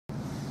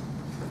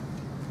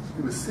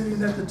We were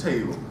sitting at the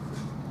table,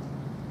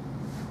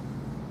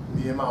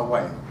 me and my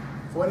wife,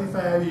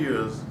 45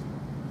 years.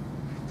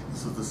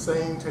 This was the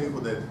same table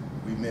that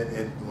we met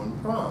at during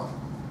prom.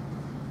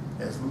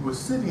 As we were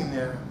sitting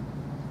there,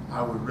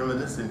 I was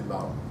reminiscing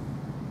about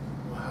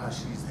how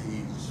she's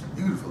aged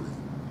beautifully,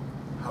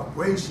 how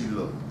great she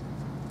looked.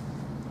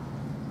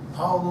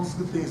 All those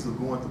good things were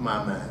going through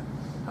my mind.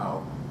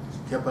 How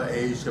she kept her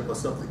age, kept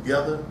herself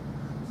together,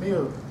 made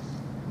a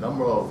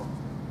number of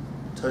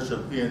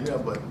touch-ups here and there,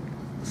 but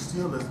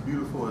still as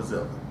beautiful as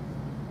ever.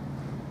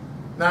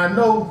 Now I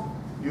know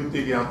you're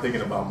thinking I'm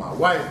thinking about my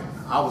wife.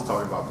 I was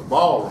talking about the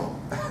ballroom.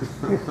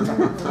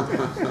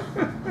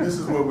 This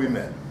is where we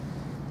met.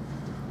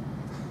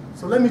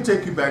 So let me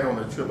take you back on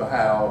the trip of how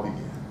it all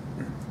began.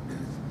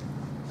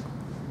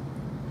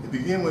 It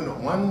began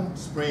when one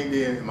spring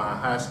day in my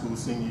high school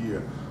senior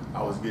year,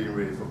 I was getting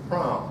ready for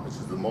prom, which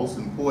is the most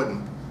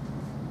important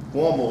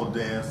formal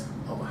dance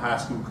of a high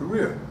school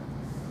career.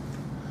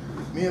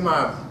 Me and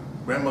my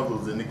grandmother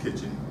was in the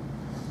kitchen,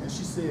 and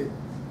she said,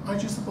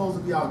 "Aren't you supposed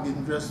to be out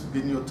getting dressed,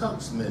 getting your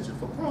tux measured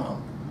for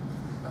prom?"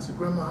 I said,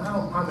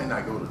 "Grandma, I may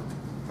not go to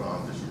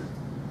prom this year."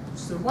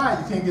 She said, "Why?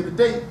 You can't get a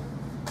date?"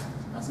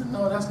 I said,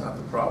 "No, that's not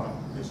the problem."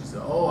 And she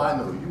said, "Oh, I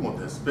know, you want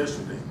that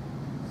special date.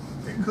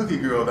 That Cookie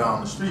girl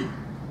down the street,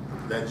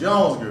 that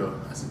Jones girl."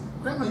 I said,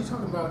 "Grandma, you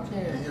talking about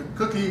Karen,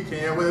 Cookie,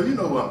 Karen, well, you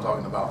know what I'm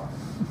talking about.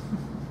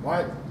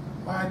 Why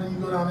didn't you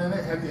go down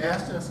there? Have you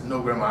asked her?" I said,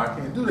 "No, Grandma, I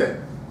can't do that."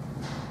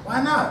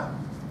 "Why not?"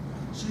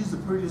 "She's the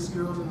prettiest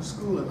girl in the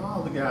school, and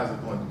all the guys are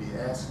going to be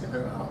asking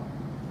her out."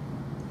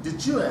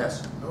 "Did you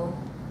ask her?" "No."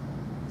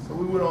 So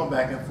we went on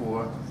back and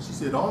forth. She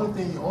said, the only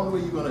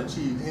way you're going to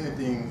achieve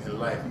anything in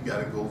life, you got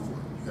to go for it.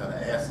 You got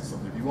to ask for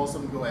something. If you want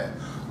something, go ask.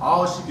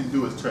 All she can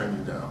do is turn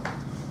you down.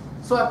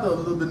 So after a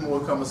little bit more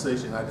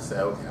conversation, I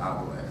decided, okay,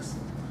 I'll go ask.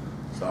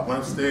 So I went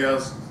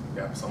upstairs,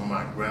 got some of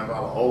my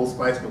grandfather's Old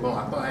Spice cologne.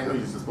 I thought, I know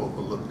you're supposed to put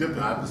a little dip in.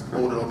 I just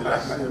poured it on me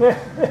like this.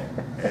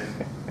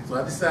 And so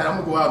I decided I'm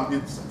going to go out and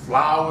get some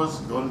flowers,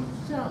 go to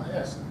town and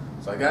ask her.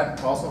 So I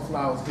bought some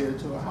flowers, headed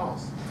to her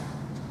house.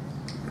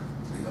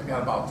 I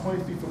got about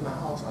 20 feet from the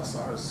house. I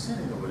saw her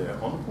sitting over there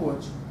on the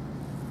porch,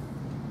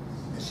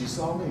 and she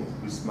saw me.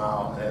 We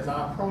smiled, and as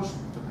I approached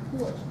the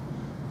porch,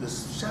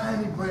 this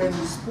shiny, brand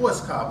new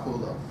sports car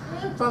pulled up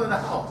right in front of the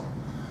house.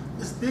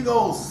 This big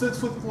old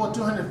 6'4",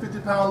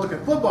 250-pound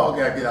looking football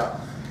guy get out.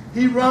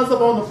 He runs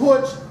up on the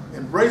porch,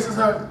 embraces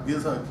her,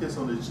 gives her a kiss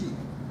on the cheek.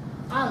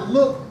 I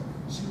looked,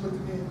 she looked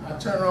at me. I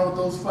turned around with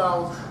those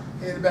flowers,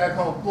 headed back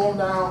home, threw them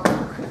down,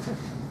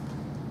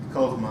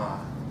 because my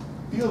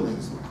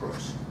feelings were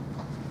crushed.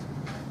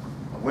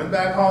 I went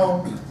back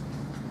home.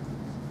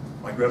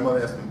 My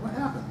grandmother asked me, "What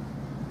happened?"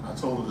 I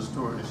told her the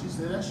story, and she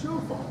said, "That's your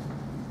fault."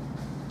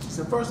 She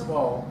said, "First of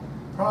all,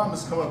 prom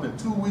is coming up in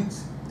 2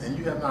 weeks, and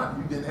you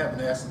didn't have an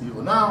ask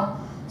people now,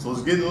 so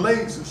it's getting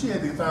late, so she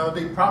had to find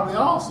a date probably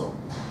also.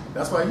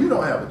 That's why you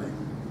don't have a date."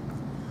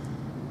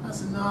 I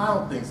said, "No, I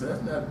don't think so.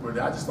 That's not pretty.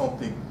 I just don't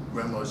think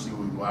Grandma, she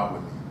would go out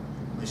with me.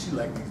 I mean, she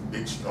liked these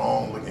big,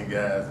 strong-looking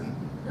guys, and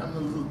I'm a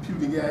little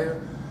puny guy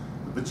here.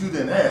 But you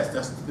didn't ask,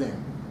 that's the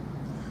thing."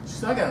 She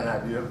said, "I got an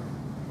idea.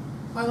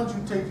 Why don't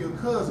you take your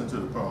cousin to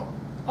the prom?"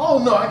 "Oh,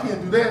 no, I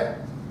can't do that.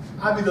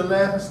 I'd be the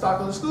laughing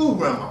stock of the school,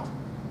 Grandma."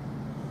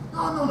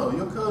 No,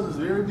 your cousin's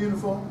very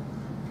beautiful.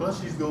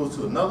 Plus, she goes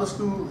to another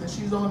school, and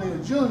she's only a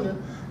junior,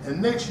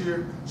 and next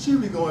year, she'll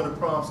be going to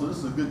prom, so this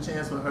is a good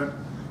chance for her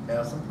to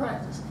have some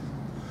practice."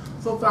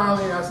 So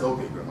finally, I said,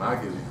 "Okay, Grandma,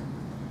 I'll give in."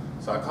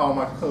 So I called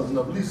my cousin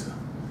up, Lisa.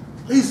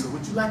 "Lisa,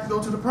 would you like to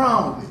go to the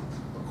prom with me?"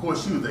 Of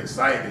course, she was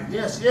excited.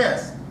 "Yes,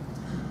 yes."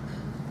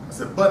 I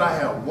said, "But I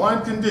have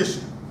one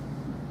condition.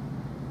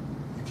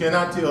 You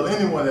cannot tell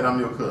anyone that I'm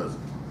your cousin."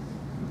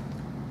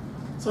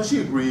 So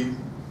she agreed.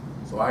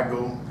 So I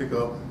go pick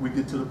up, we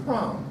get to the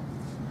prom.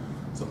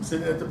 So I'm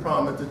sitting at the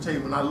prom at the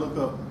table, and I look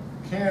up,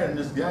 Karen,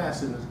 this guy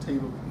sitting at the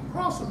table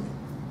across from me.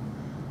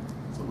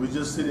 So we're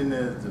just sitting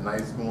there, the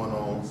night's going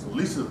on. So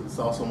Lisa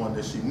saw someone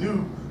that she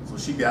knew, so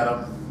she got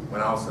up,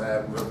 went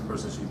outside with the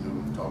person she knew,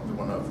 and talked to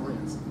one of her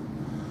friends.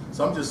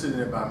 So I'm just sitting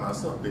there by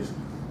myself,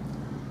 basically.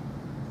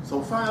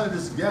 So finally,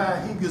 this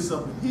guy, he gets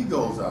up and he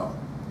goes out.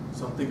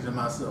 So I'm thinking to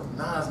myself,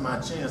 now's my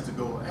chance to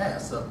go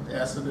ask her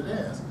to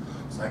dance.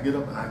 So I get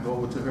up and I go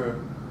over to her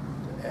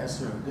to ask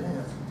her to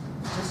dance.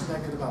 Just as I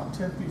get about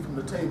 10 feet from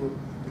the table,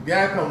 the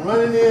guy come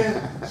running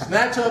in,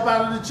 snatch her up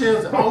out of the chair,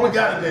 and say, "Oh, we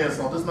got a dance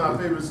song. This is my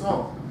favorite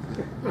song."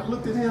 I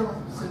looked at him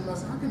and said to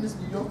myself, "How can this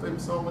be your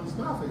favorite song when it's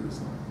my favorite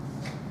song?"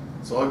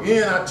 So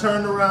again, I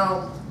turned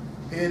around,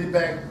 headed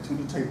back to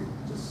the table.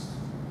 Just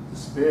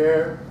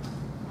despair,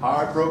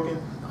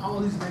 heartbroken, all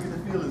these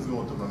negative feelings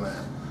going through my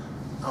mind.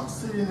 I'm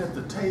sitting at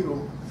the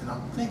table and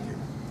I'm thinking,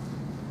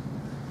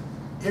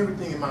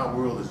 everything in my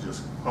world is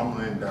just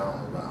crumbling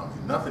down around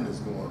me. Nothing is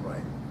going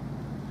right.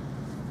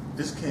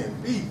 This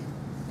can't be.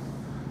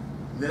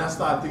 And then I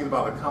started thinking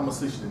about a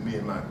conversation that me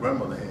and my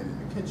grandmother had in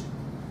the kitchen.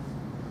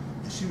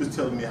 And she was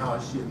telling me how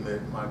she had met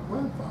my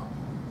grandfather.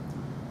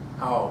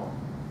 How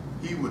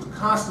he would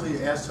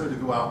constantly ask her to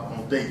go out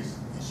on dates.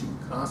 And she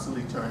would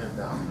constantly turn it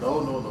down.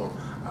 No, no, no,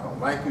 I don't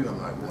like you, I'm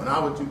not going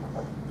out with you.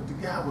 But the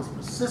guy was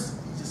persistent.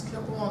 He just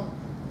kept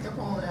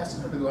on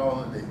asking her to go out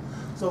on a date.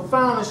 So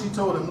finally she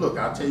told him, look,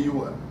 I'll tell you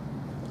what.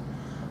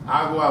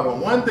 I'll go out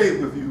on one date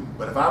with you,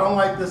 but if I don't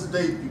like this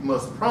date, you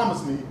must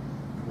promise me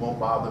you won't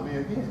bother me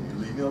again. You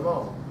leave me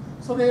alone.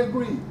 So they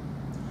agreed.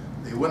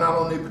 They went out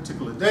on their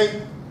particular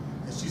date,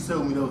 and she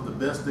told me that was the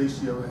best day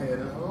she ever had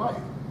in her life.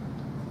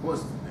 Of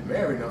course, they're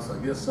married now, so I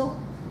guess so.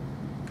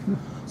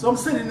 So I'm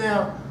sitting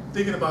there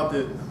thinking about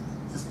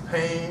this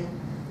pain,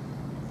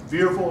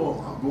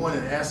 fearful. I'm going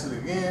and asking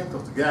again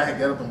because the guy had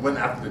got up and went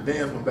after the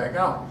dance, went back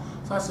out.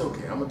 So I said,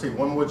 okay, I'm gonna take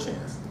one more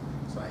chance.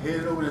 So I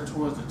headed over there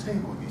towards the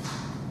table again.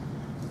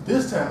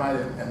 This time I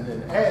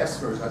didn't ask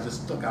first, I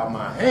just stuck out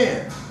my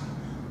hand.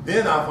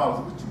 Then I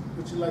followed,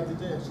 would you like to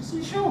dance? She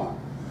said, sure.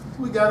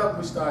 So we got up and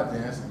we started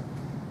dancing.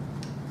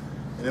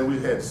 And then we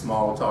had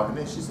small talk. And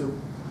then she said,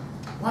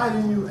 why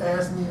didn't you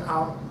ask me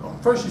out?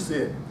 First she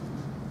said,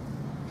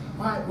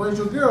 where's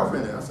your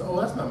girlfriend? And I said, oh,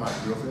 that's not my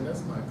girlfriend,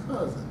 that's my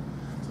cousin.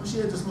 So she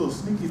had this little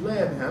sneaky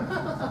laugh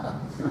behind.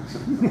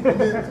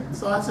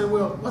 So I said,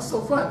 well, what's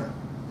so funny?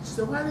 She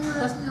said, why didn't you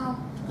ask me out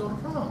to go to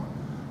prom?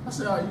 I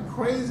said, are you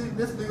crazy?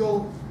 This big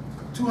old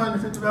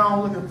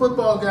 250-pound looking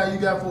football guy you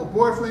got for a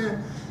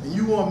boyfriend, and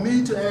you want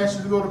me to ask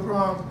you to go to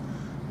prom?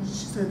 And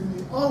she said to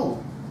me,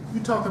 oh, you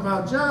talk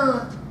about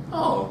John?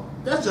 Oh,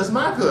 that's just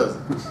my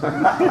cousin.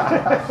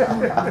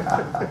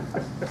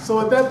 So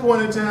at that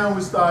point in time,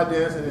 we started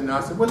dancing, and I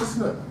said, well,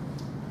 listen up.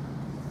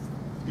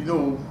 You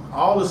know,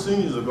 all the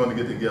seniors are going to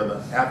get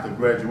together after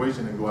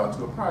graduation and go out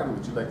to a party.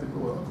 Would you like to go?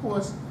 Well, of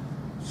course,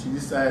 she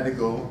decided to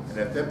go, and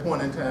at that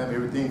point in time,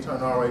 everything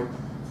turned all right.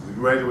 We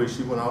graduated,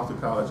 she went off to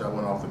college, I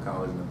went off to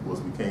college, and of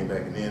course we came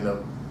back and ended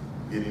up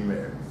getting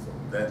married. So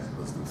that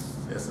was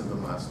the essence of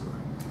my story.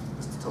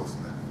 Mr.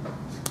 Toastmaster.